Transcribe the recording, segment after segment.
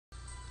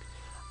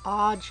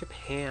Ah,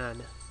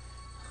 Japan.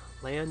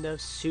 Land of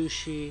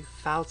sushi,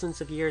 thousands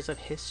of years of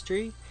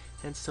history,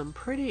 and some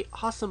pretty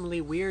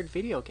awesomely weird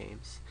video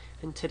games.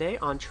 And today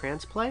on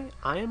Transplay,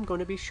 I am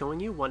going to be showing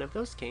you one of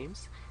those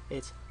games.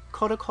 It's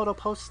KoroKoro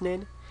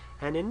Postnin,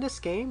 and in this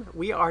game,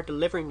 we are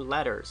delivering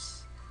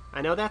letters.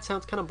 I know that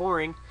sounds kind of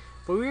boring,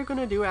 but we are going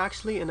to do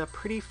actually in a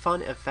pretty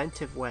fun,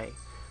 inventive way.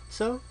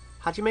 So,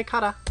 hajime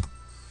kara!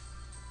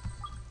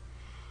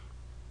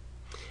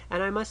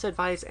 And I must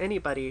advise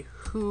anybody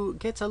who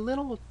gets a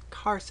little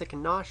carsick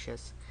and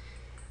nauseous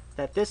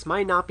that this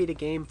might not be the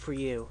game for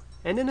you.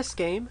 And in this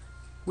game,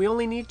 we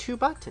only need two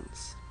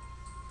buttons.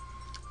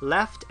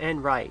 Left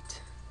and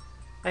right.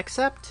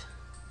 Except,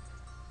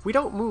 we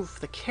don't move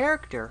the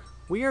character.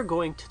 We are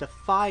going to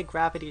defy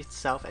gravity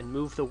itself and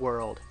move the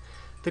world.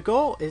 The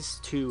goal is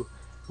to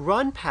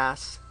run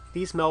past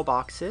these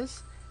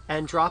mailboxes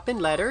and drop in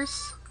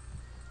letters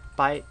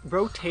by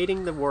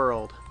rotating the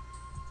world.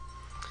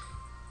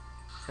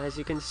 As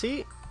you can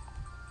see,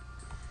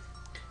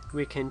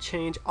 we can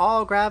change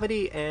all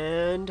gravity,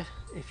 and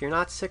if you're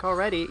not sick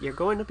already, you're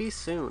going to be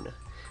soon.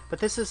 But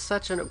this is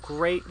such a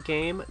great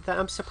game that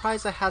I'm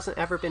surprised it hasn't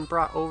ever been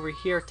brought over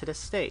here to the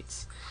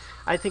States.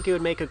 I think it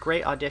would make a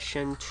great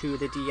addition to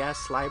the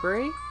DS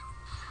library.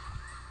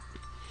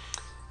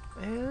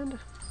 And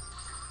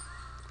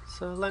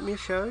so let me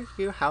show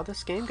you how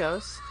this game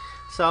goes.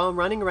 So I'm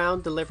running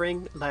around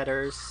delivering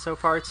letters. So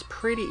far it's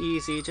pretty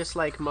easy, just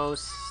like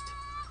most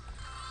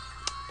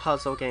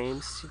puzzle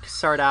games. You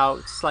start out,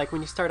 it's like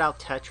when you start out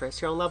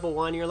Tetris, you're on level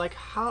 1, you're like,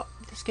 how,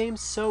 this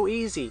game's so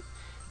easy.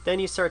 Then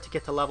you start to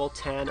get to level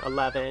 10,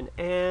 11,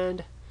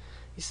 and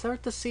you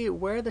start to see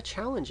where the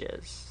challenge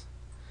is.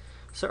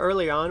 So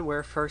early on,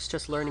 we're first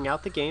just learning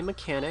out the game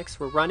mechanics,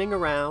 we're running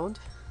around,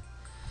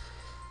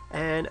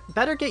 and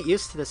better get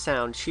used to the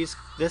sound.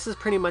 This is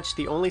pretty much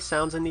the only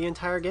sounds in the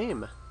entire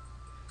game.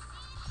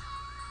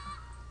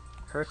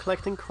 Her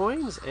collecting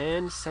coins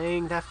and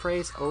saying that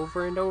phrase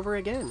over and over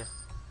again.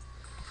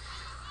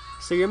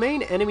 So your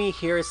main enemy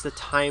here is the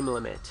time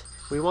limit.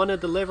 We want to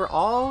deliver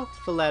all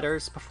the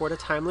letters before the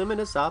time limit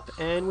is up,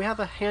 and we have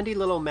a handy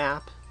little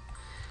map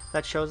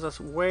that shows us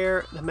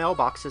where the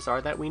mailboxes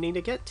are that we need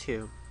to get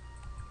to.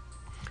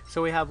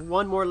 So we have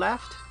one more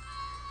left.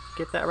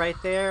 Get that right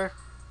there.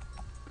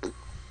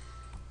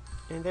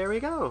 And there we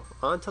go.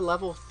 On to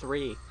level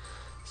 3.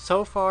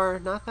 So far,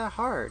 not that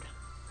hard.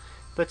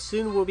 But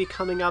soon we'll be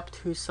coming up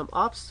to some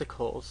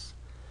obstacles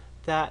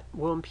that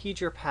will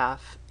impede your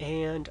path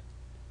and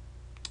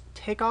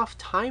take off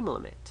time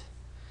limit,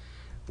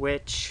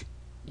 which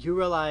you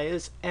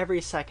realize every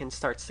second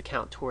starts to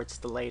count towards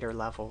the later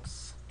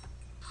levels.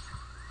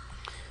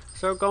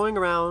 So going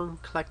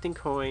around collecting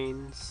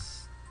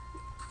coins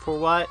for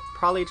what?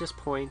 Probably just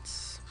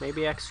points,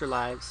 maybe extra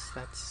lives.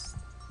 That's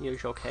the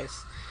usual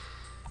case.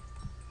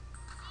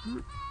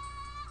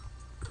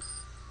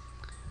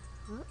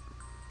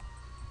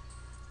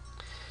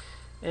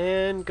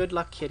 And good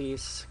luck,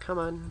 kitties. Come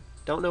on.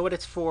 Don't know what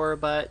it's for,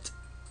 but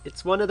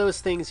it's one of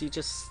those things you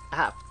just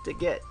have to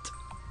get.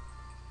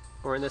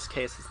 Or in this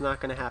case, it's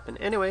not going to happen.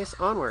 Anyways,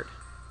 onward.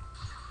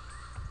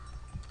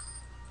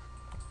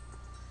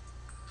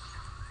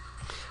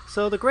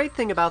 So the great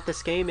thing about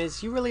this game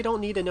is you really don't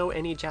need to know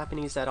any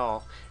Japanese at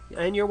all.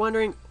 And you're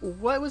wondering,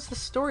 what was the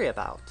story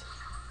about?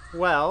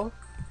 Well,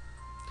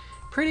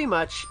 pretty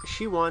much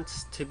she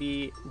wants to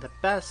be the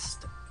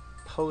best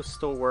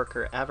postal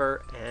worker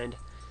ever, and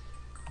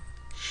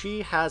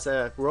she has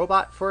a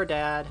robot for a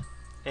dad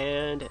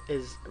and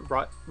is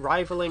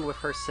rivaling with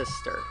her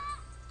sister.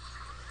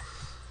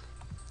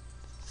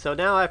 So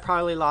now I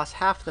probably lost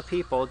half the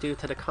people due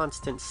to the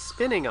constant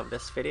spinning of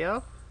this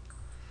video.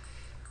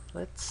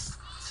 Let's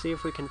see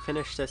if we can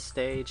finish this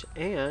stage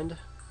and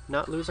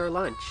not lose our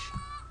lunch.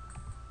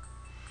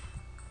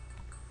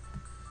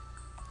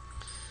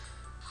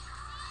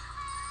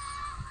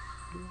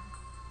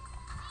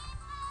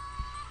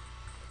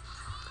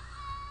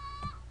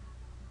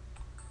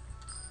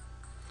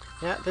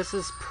 Yeah, this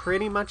is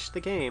pretty much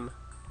the game.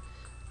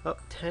 Oh,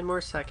 10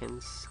 more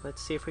seconds.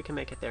 Let's see if we can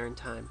make it there in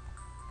time.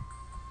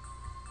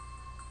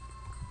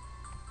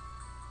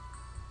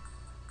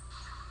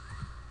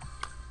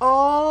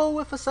 Oh,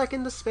 with a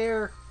second to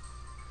spare.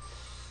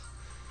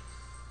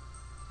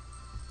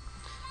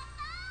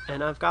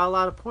 And I've got a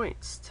lot of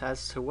points.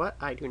 As to what,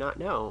 I do not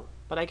know.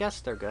 But I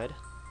guess they're good.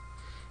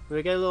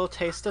 We get a little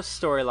taste of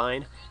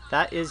storyline.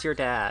 That is your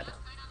dad.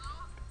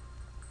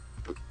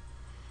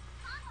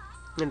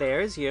 And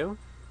there is you.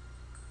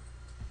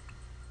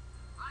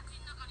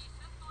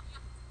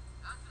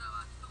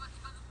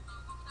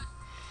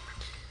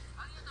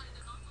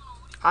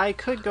 I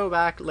could go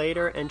back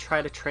later and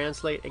try to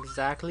translate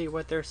exactly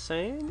what they're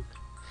saying,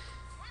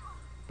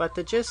 but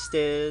the gist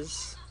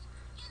is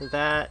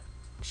that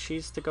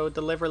she's to go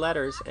deliver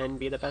letters and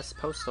be the best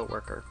postal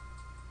worker.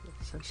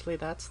 Essentially,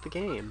 that's the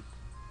game.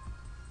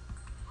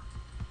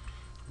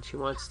 And she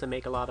wants to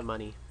make a lot of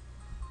money.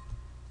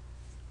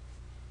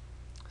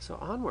 So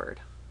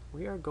onward.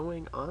 We are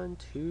going on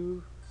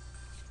to...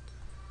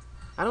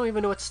 I don't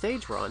even know what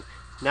stage we're on.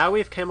 Now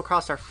we've come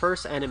across our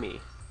first enemy.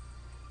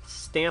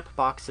 stamp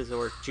boxes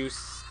or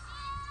juice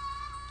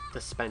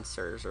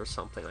dispensers or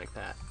something like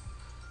that.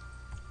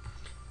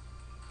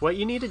 What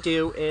you need to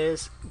do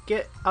is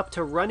get up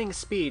to running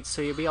speed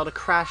so you'll be able to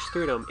crash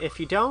through them. If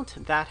you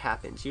don't, that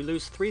happens. You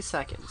lose 3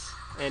 seconds,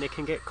 and it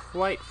can get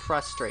quite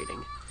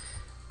frustrating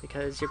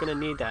because you're going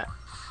to need that.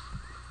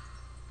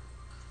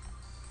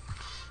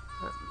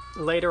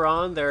 Later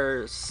on,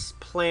 there's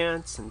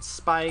plants and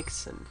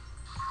spikes, and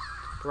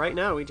right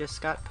now we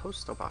just got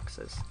postal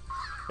boxes.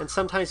 And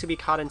sometimes you'll be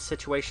caught in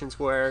situations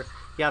where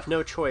you have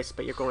no choice,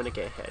 but you're going to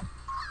get hit.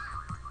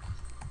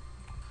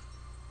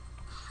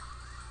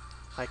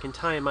 I can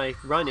time my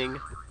running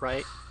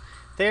right.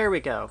 There we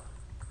go.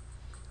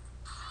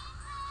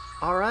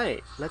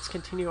 Alright, let's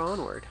continue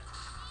onward.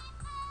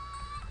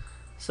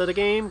 So the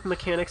game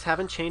mechanics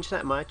haven't changed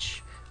that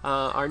much.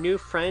 Our new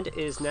friend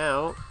is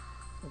now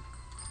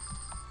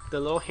the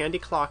little handy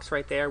clocks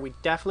right there. We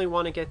definitely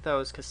want to get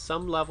those because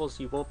some levels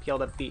you won't be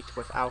able to beat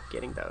without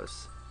getting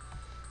those.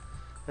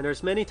 And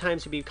there's many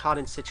times you'll be caught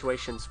in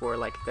situations where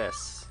like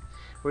this,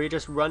 where you're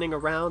just running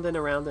around and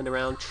around and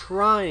around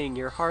trying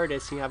your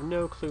hardest and you have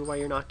no clue why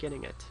you're not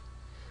getting it.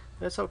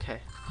 That's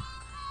okay.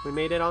 We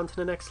made it on to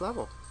the next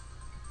level.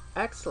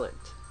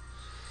 Excellent.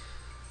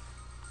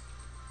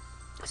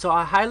 So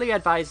I highly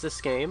advise this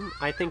game.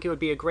 I think it would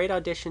be a great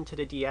addition to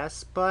the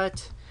DS,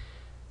 but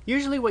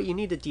usually what you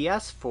need the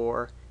DS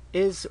for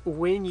is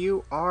when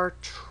you are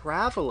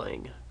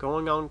traveling,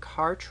 going on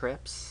car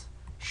trips.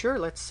 Sure,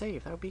 let's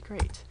save. That would be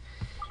great.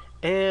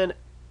 And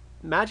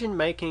imagine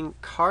making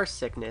car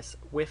sickness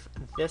with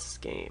this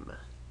game.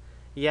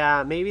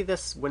 Yeah, maybe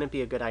this wouldn't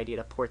be a good idea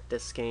to port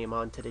this game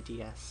onto the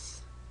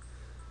DS.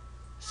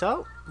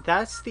 So,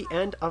 that's the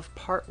end of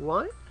part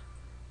 1,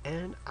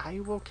 and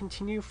I will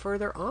continue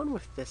further on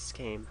with this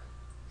game.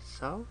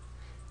 So,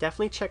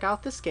 definitely check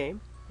out this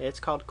game. It's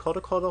called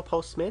KoroKoro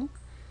Postnin,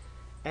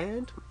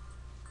 and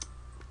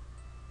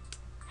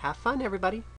have fun, everybody.